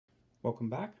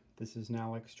Welcome back. This is an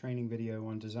Aleks training video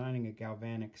on designing a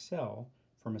galvanic cell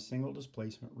from a single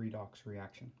displacement redox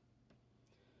reaction.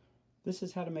 This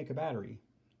is how to make a battery.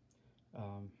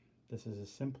 This is a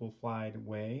simplified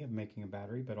way of making a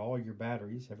battery, but all your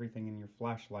batteries, everything in your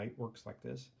flashlight works like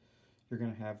this. You're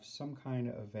going to have some kind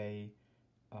of a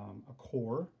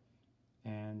core,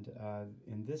 and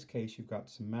in this case you've got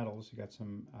some metals, you've got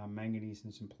some manganese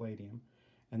and some palladium,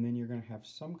 and then you're going to have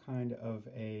some kind of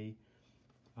a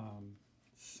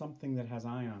something that has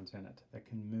ions in it that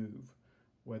can move,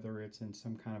 whether it's in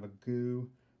some kind of a goo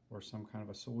or some kind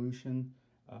of a solution.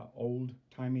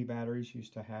 Old-timey batteries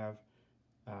used to have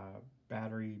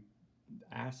battery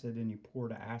acid, and you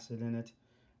poured acid in it.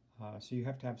 So you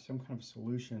have to have some kind of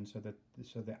solution so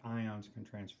the ions can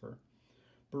transfer.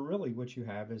 But really what you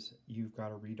have is you've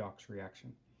got a redox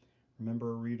reaction.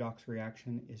 Remember, a redox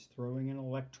reaction is throwing an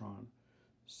electron.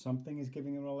 Something is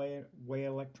giving it away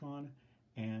electron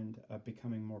and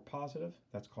becoming more positive.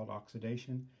 That's called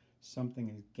oxidation. Something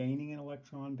is gaining an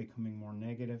electron, becoming more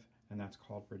negative, and that's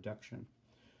called reduction.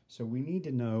 So we need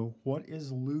to know what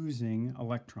is losing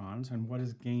electrons and what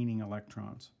is gaining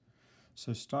electrons.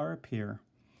 So start up here.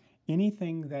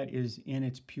 Anything that is in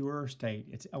its pure state,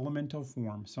 its elemental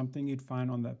form, something you'd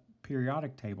find on the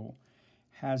periodic table,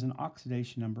 has an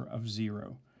oxidation number of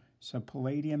 0. So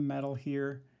palladium metal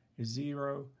here is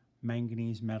 0,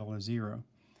 manganese metal is 0.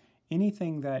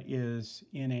 Anything that is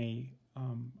in a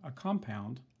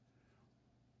compound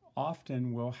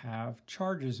often will have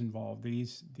charges involved.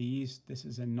 This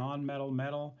is a non-metal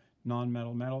metal,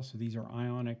 non-metal metal, so these are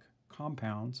ionic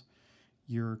compounds.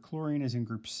 Your chlorine is in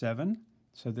group 7,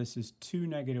 so this is 2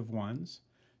 negative 1s.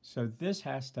 So this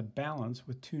has to balance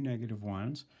with 2 negative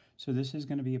 1s, so this is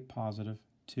going to be a positive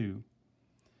 2.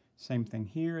 Same thing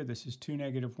here, this is 2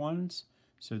 negative 1s,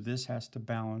 so this has to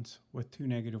balance with 2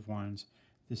 negative 1s.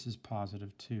 This is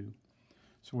positive 2.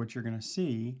 So what you're going to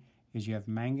see is you have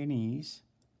manganese,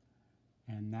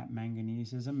 and that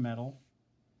manganese is a metal,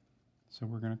 so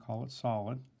we're going to call it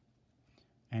solid,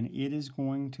 and it is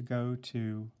going to go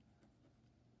to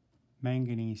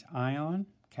manganese ion,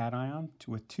 cation,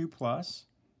 with 2+,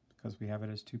 because we have it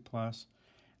as 2+,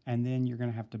 and then you're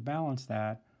going to have to balance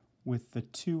that with the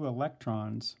 2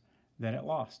 electrons that it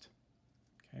lost.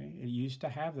 Okay? It used to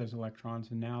have those electrons,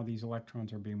 and now these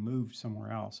electrons are being moved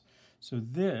somewhere else. So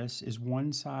this is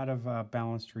one side of a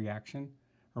balanced reaction,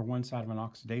 or one side of an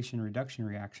oxidation-reduction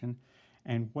reaction.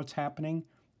 And what's happening?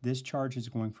 This charge is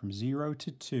going from 0 to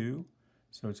 2,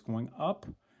 so it's going up,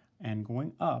 and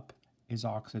going up is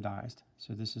oxidized.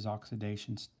 So this is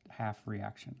oxidation half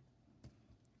reaction.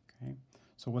 Okay.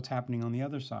 So what's happening on the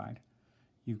other side?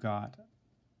 You've got,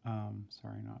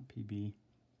 sorry, not PB,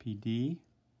 PD.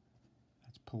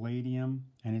 That's palladium,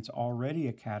 and it's already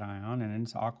a cation, and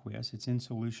it's aqueous. It's in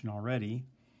solution already,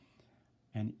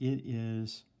 and it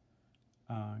is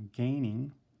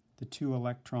gaining the 2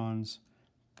 electrons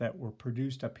that were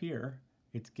produced up here.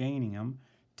 It's gaining them,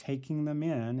 taking them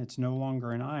in. It's no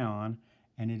longer an ion,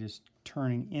 and it is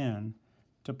turning in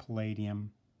to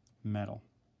palladium metal.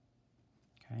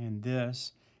 Okay, and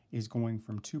this is going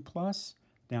from 2+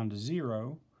 down to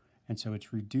 0, and so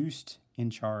it's reduced in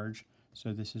charge,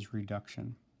 so this is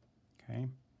reduction. Okay,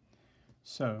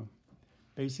 so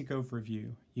basic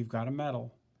overview. You've got a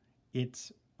metal.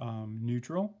 It's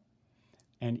neutral,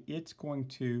 and it's going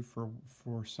to,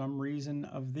 for some reason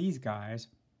of these guys,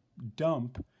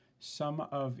 dump some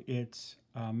of its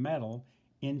metal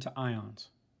into ions.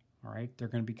 All right, they're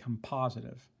going to become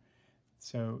positive.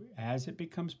 So as it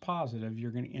becomes positive,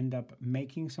 you're going to end up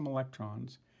making some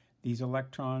electrons. These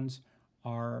electrons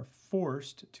are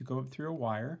forced to go up through a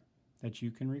wire that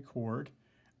you can record,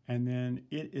 and then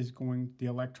the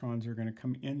electrons are going to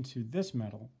come into this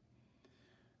metal.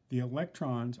 The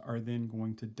electrons are then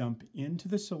going to dump into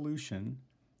the solution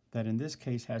that in this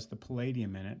case has the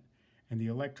palladium in it, and the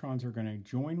electrons are going to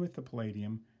join with the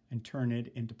palladium and turn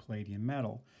it into palladium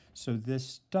metal. So this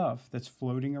stuff that's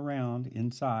floating around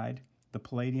inside, the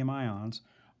palladium ions,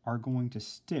 are going to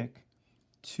stick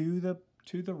to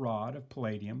the rod of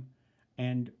palladium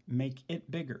and make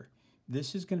it bigger.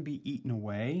 This is going to be eaten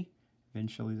away.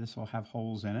 Eventually this will have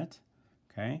holes in it,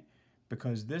 okay?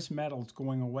 Because this metal is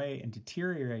going away and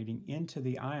deteriorating into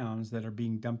the ions that are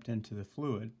being dumped into the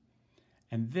fluid.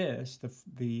 And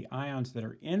the ions that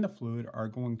are in the fluid are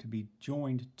going to be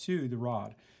joined to the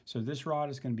rod. So this rod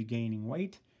is going to be gaining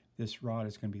weight. This rod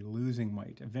is going to be losing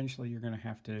weight. Eventually you're going to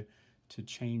have to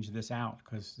change this out,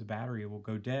 because the battery will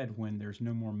go dead when there's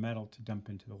no more metal to dump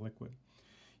into the liquid.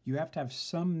 You have to have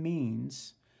some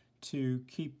means to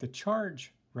keep the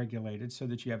charge regulated so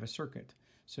that you have a circuit.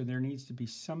 So there needs to be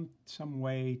some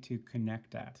way to connect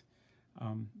that.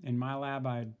 In my lab,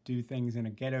 I do things in a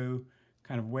ghetto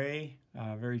kind of way,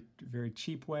 very, very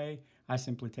cheap way. I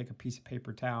simply take a piece of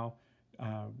paper towel,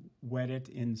 wet it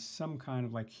in some kind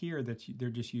of, like here, they're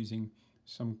just using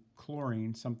some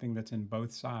chlorine, something that's in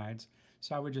both sides.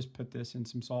 So I would just put this in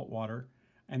some salt water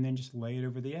and then just lay it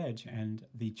over the edge, and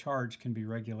the charge can be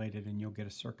regulated and you'll get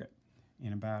a circuit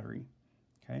in a battery.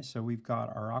 Okay, so we've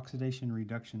got our oxidation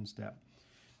reduction step.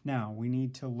 Now we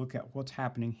need to look at what's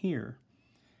happening here.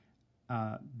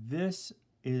 This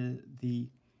is the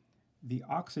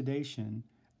oxidation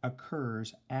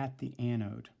occurs at the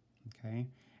anode, okay?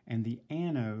 And the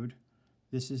anode,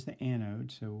 this is the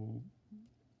anode, so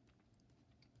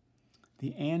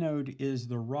the anode is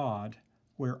the rod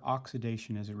where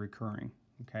oxidation is occurring,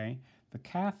 okay? The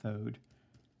cathode,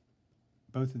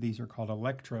 both of these are called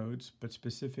electrodes, but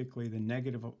specifically the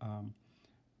negative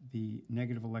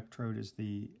electrode is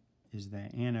the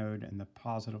anode and the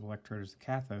positive electrode is the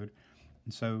cathode.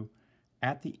 And so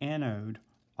at the anode,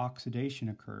 oxidation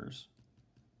occurs,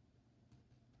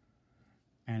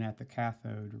 and at the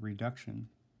cathode, reduction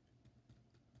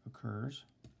occurs.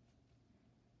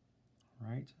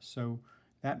 Right? So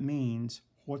that means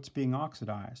what's being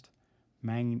oxidized?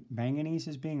 Manganese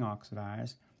is being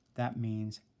oxidized. That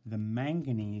means the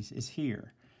manganese is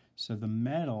here. So the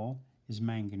metal is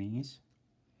manganese,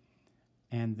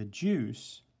 and the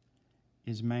juice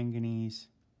is manganese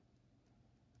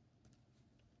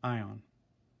ion.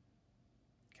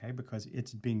 Okay, because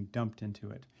it's being dumped into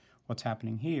it. What's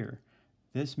happening here?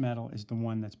 This metal is the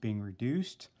one that's being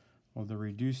reduced. Well, the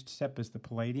reduced step is the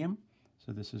palladium.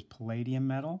 So this is palladium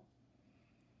metal.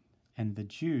 And the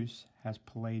juice has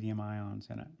palladium ions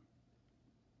in it.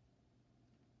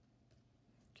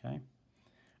 Okay?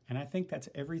 And I think that's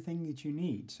everything that you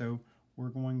need. So we're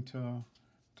going to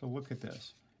look at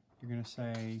this. You're going to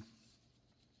say,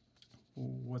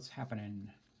 what's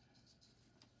happening?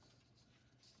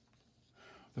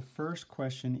 The first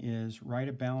question is, write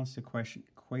a balanced equation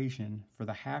for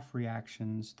the half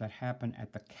reactions that happen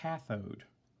at the cathode.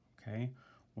 Okay,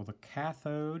 well, the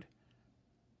cathode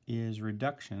is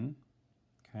reduction.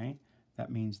 Okay,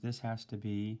 that means this has to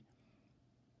be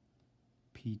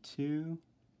P2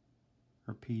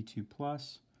 or P2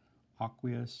 plus,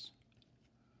 aqueous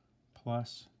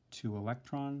plus 2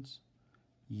 electrons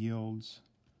yields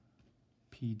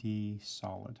PD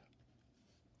solid.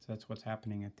 So that's what's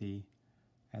happening at the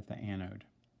anode,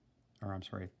 or I'm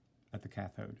sorry, at the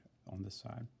cathode on this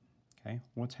side. Okay,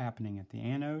 what's happening at the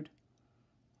anode,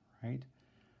 right?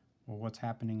 Well, what's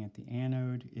happening at the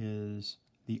anode is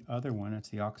the other one, it's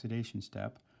the oxidation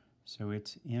step. So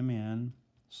it's Mn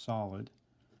solid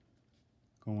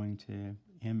going to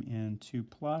Mn2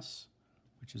 plus,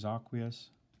 which is aqueous,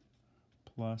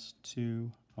 plus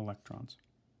 2 electrons.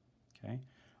 Okay,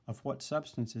 of what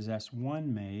substance is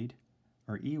S1 made,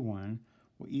 or E1?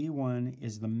 Well, E1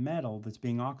 is the metal that's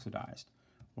being oxidized.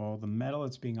 Well, the metal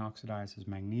that's being oxidized is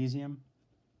magnesium.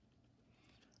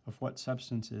 Of what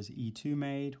substance is E2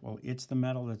 made? Well, it's the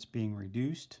metal that's being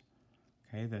reduced.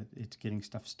 Okay, that it's getting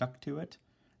stuff stuck to it,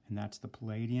 and that's the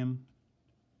palladium.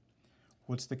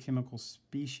 What's the chemical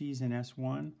species in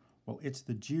S1? Well, it's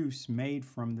the juice made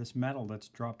from this metal that's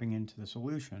dropping into the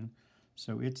solution.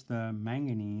 So it's the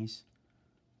manganese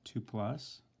 2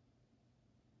 plus.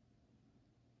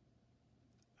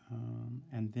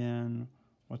 And then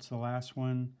what's the last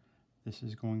one? This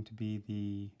is going to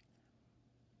be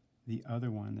the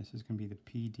other one. This is going to be the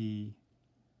PD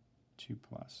 2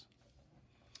 plus.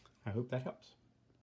 I hope that helps.